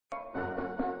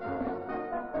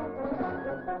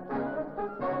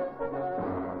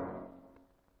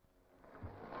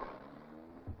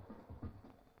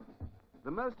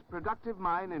The most productive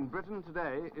mine in Britain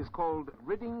today is called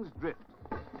Ridding's Drift.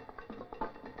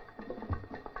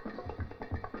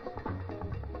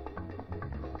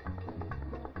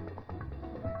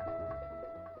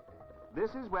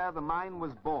 This is where the mine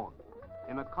was born,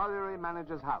 in a colliery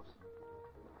manager's house.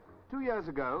 2 years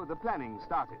ago, the planning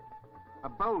started. A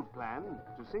bold plan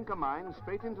to sink a mine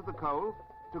straight into the coal,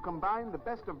 to combine the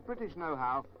best of British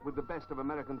know-how with the best of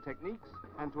American techniques,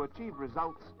 and to achieve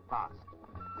results fast.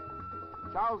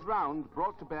 Charles Round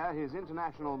brought to bear his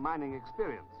international mining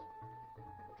experience.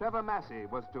 Trevor Massey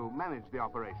was to manage the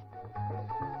operation.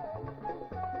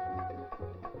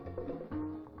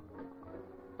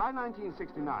 By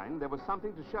 1969, there was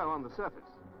something to show on the surface.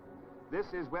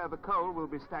 This is where the coal will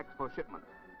be stacked for shipment.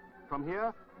 From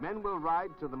here, men will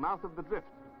ride to the mouth of the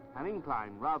drift, an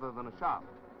incline rather than a shaft.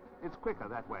 It's quicker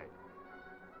that way.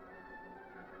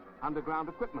 Underground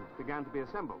equipment began to be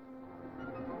assembled.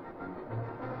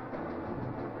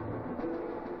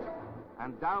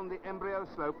 And down the embryo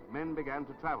slope, men began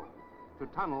to travel, to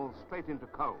tunnel straight into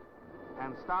coal,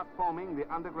 and start forming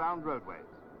the underground roadways.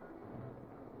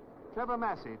 Trevor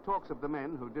Massey talks of the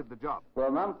men who did the job.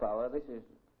 Well, manpower, this is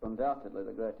undoubtedly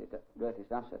the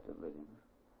greatest asset of Ridding's.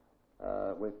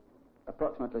 With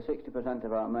approximately 60%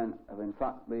 of our men have in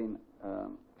fact been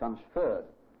transferred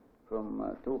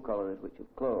from two collieries which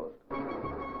have closed.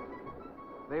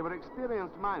 They were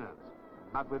experienced miners,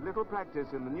 but with little practice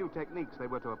in the new techniques they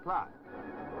were to apply.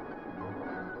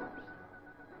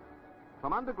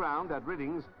 From underground at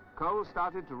Ridding's, coal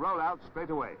started to roll out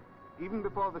straight away, even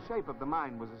before the shape of the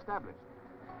mine was established.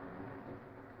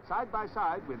 Side by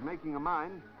side with making a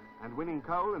mine and winning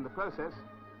coal in the process,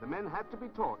 the men had to be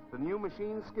taught the new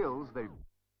machine skills they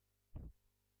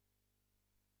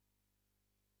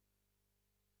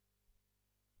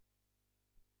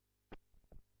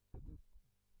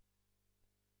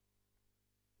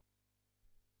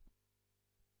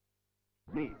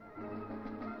need.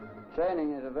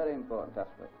 Training is a very important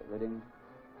aspect of Ridding.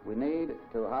 We need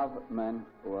to have men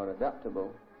who are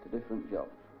adaptable to different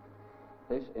jobs.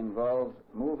 This involves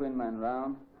moving men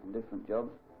round in different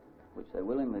jobs, which they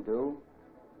willingly do,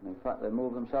 and in fact they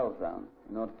move themselves round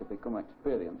in order to become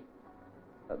experienced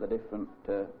at the different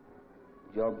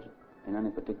jobs in any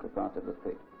particular part of the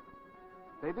pit.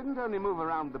 They didn't only move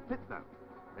around the pit though,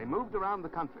 they moved around the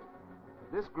country.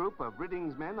 This group of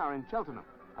Ridding's men are in Cheltenham,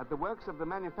 at the works of the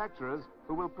manufacturers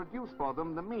who will produce for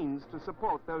them the means to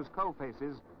support those coal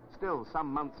faces still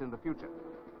some months in the future.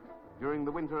 During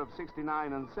the winter of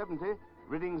 69 and 70,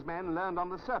 Ridding's men learned on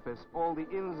the surface all the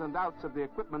ins and outs of the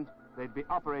equipment they'd be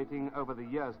operating over the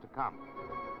years to come.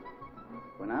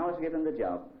 When I was given the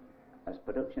job as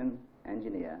production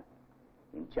engineer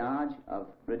in charge of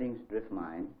Ridding's drift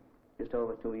mine just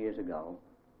over 2 years ago,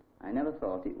 I never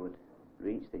thought it would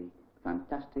reach the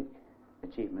fantastic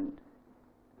achievement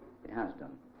it has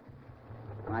done.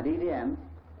 My DDM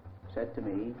said to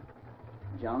me,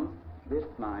 "John, this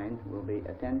mine will be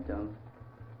a 10-ton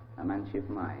a manship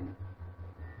mine."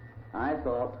 I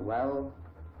thought, well,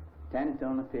 10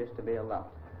 ton appears to be a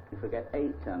lot. If we get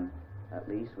 8 ton, at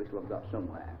least we shall have got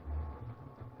somewhere.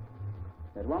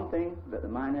 There's one thing that the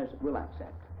miners will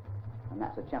accept, and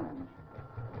that's a challenge.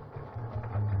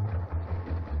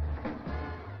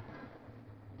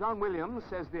 John Williams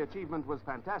says the achievement was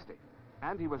fantastic,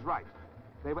 and he was right.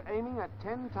 They were aiming at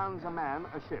 10 tons a man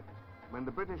a shift, when the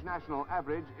British national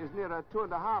average is nearer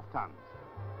 2.5 tons.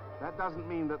 That doesn't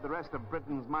mean that the rest of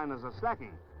Britain's miners are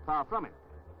slacking, far from it.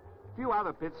 Few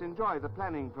other pits enjoy the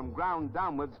planning from ground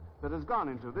downwards that has gone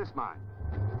into this mine.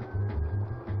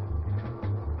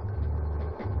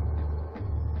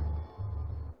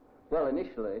 Well,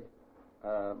 initially,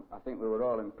 I think we were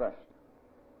all impressed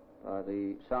by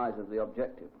the size of the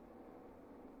objective.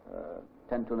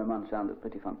 10 ton a man sounded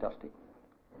pretty fantastic.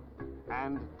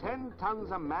 And 10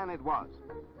 tons a man it was,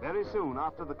 very soon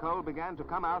after the coal began to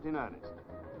come out in earnest.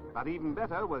 But even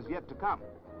better was yet to come,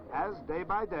 as day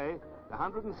by day, the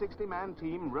 160-man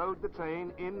team rode the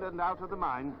train in and out of the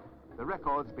mine, the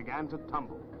records began to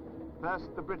tumble.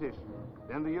 First the British,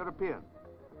 then the European.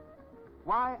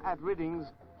 Why at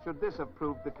Ridding's should this have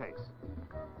proved the case?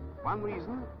 One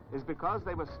reason is because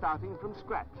they were starting from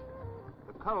scratch.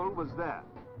 The coal was there,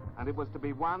 and it was to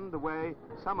be won the way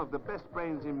some of the best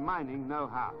brains in mining know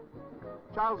how.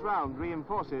 Charles Round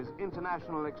reinforces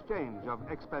international exchange of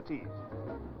expertise.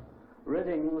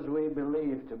 Ridding's we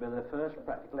believe to be the first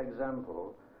practical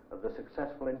example of the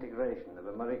successful integration of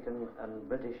American and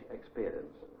British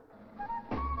experience.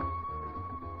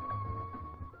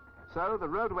 So the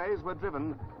roadways were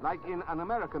driven, like in an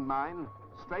American mine,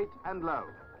 straight and low,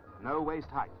 no waist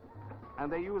height.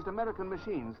 And they used American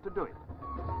machines to do it.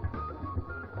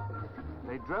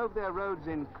 They drove their roads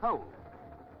in coal.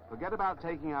 Forget about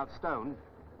taking out stone.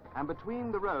 And between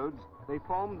the roads, they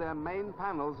formed their main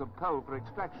panels of coal for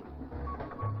extraction.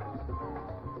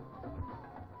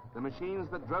 The machines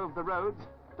that drove the roads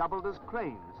doubled as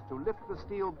cranes to lift the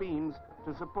steel beams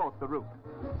to support the roof.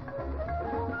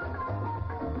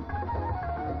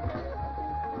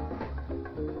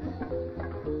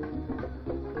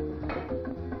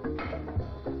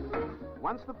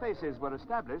 Once the faces were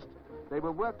established, they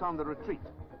were worked on the retreat,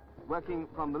 working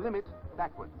from the limit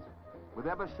backwards, with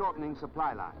ever-shortening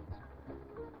supply lines.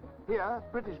 Here,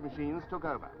 British machines took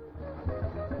over.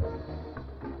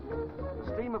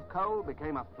 The stream of coal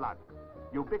became a flood.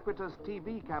 Ubiquitous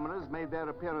TV cameras made their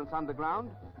appearance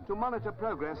underground to monitor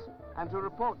progress and to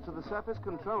report to the surface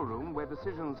control room where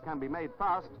decisions can be made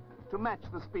fast to match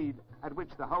the speed at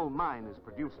which the whole mine is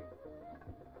producing.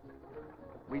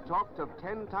 We talked of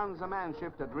 10 tons a man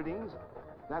shift at Riddings.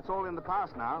 That's all in the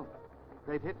past now.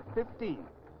 They've hit 15.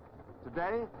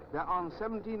 Today, they're on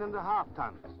 17.5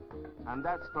 tons. And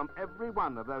that's from every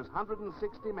one of those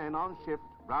 160 men on shift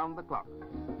round the clock.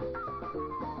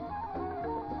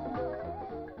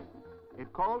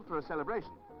 It called for a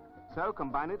celebration, so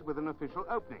combine it with an official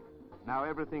opening. Now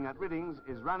everything at Riddings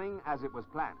is running as it was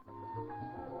planned.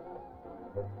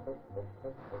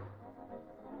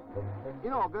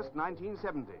 In August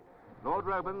 1970, Lord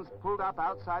Robens pulled up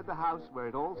outside the house where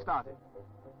it all started.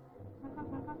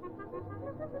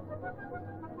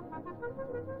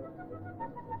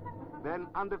 Then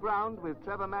underground with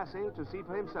Trevor Massey to see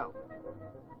for himself.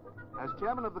 As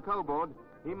chairman of the coal board,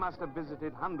 he must have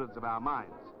visited hundreds of our mines,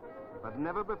 but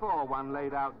never before one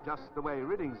laid out just the way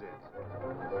Riddings is.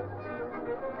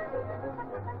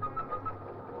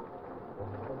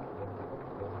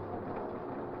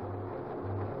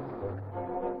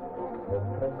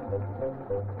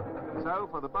 So,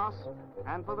 for the boss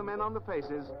and for the men on the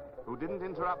faces who didn't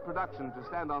interrupt production to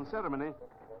stand on ceremony,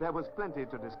 there was plenty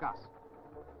to discuss.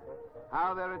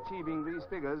 How they're achieving these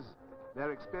figures,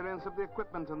 their experience of the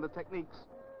equipment and the techniques,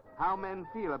 how men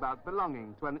feel about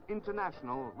belonging to an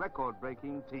international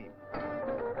record-breaking team.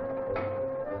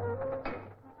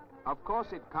 Of course,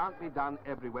 it can't be done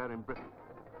everywhere in Britain,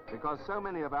 because so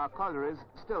many of our collieries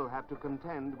still have to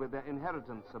contend with their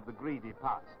inheritance of the greedy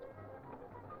past.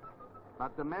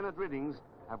 But the men at Riddings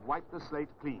have wiped the slate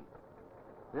clean.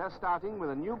 They're starting with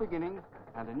a new beginning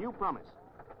and a new promise.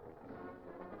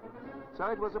 So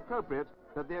it was appropriate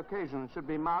that the occasion should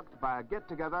be marked by a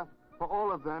get-together for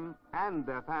all of them and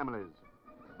their families,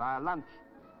 by a lunch,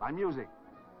 by music,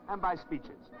 and by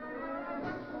speeches.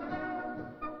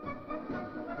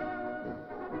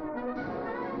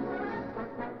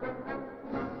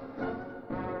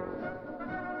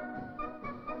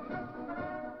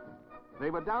 They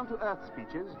were down-to-earth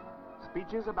speeches,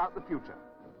 speeches about the future.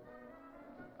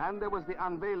 And there was the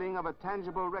unveiling of a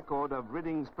tangible record of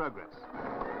Riddings' progress.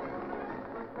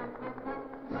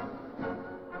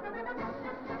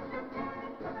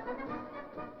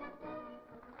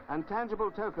 And tangible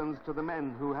tokens to the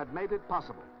men who had made it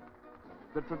possible.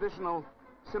 The traditional,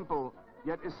 simple,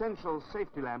 yet essential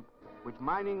safety lamp, which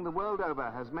mining the world over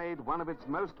has made one of its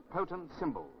most potent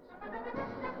symbols.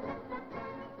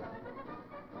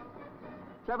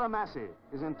 Trevor Massey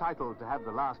is entitled to have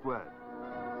the last word.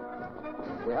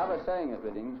 We have a saying at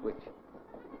Riddings, which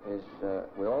is,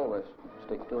 we always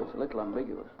stick to. It's a little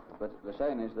ambiguous, but the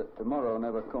saying is that tomorrow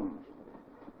never comes.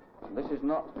 And this is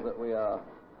not that we are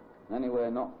in any way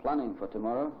not planning for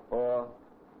tomorrow or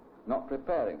not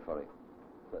preparing for it.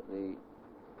 But the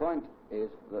point is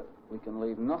that we can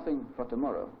leave nothing for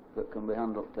tomorrow that can be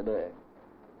handled today.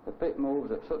 The pit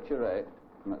moves at such a rate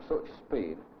and at such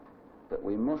speed that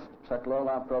we must settle all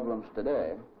our problems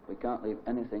today. We can't leave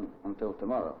anything until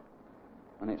tomorrow.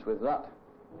 And it's with that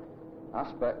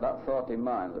aspect, that thought in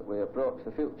mind, that we approach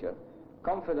the future,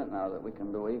 confident now that we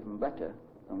can do even better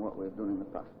than what we've done in the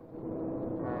past.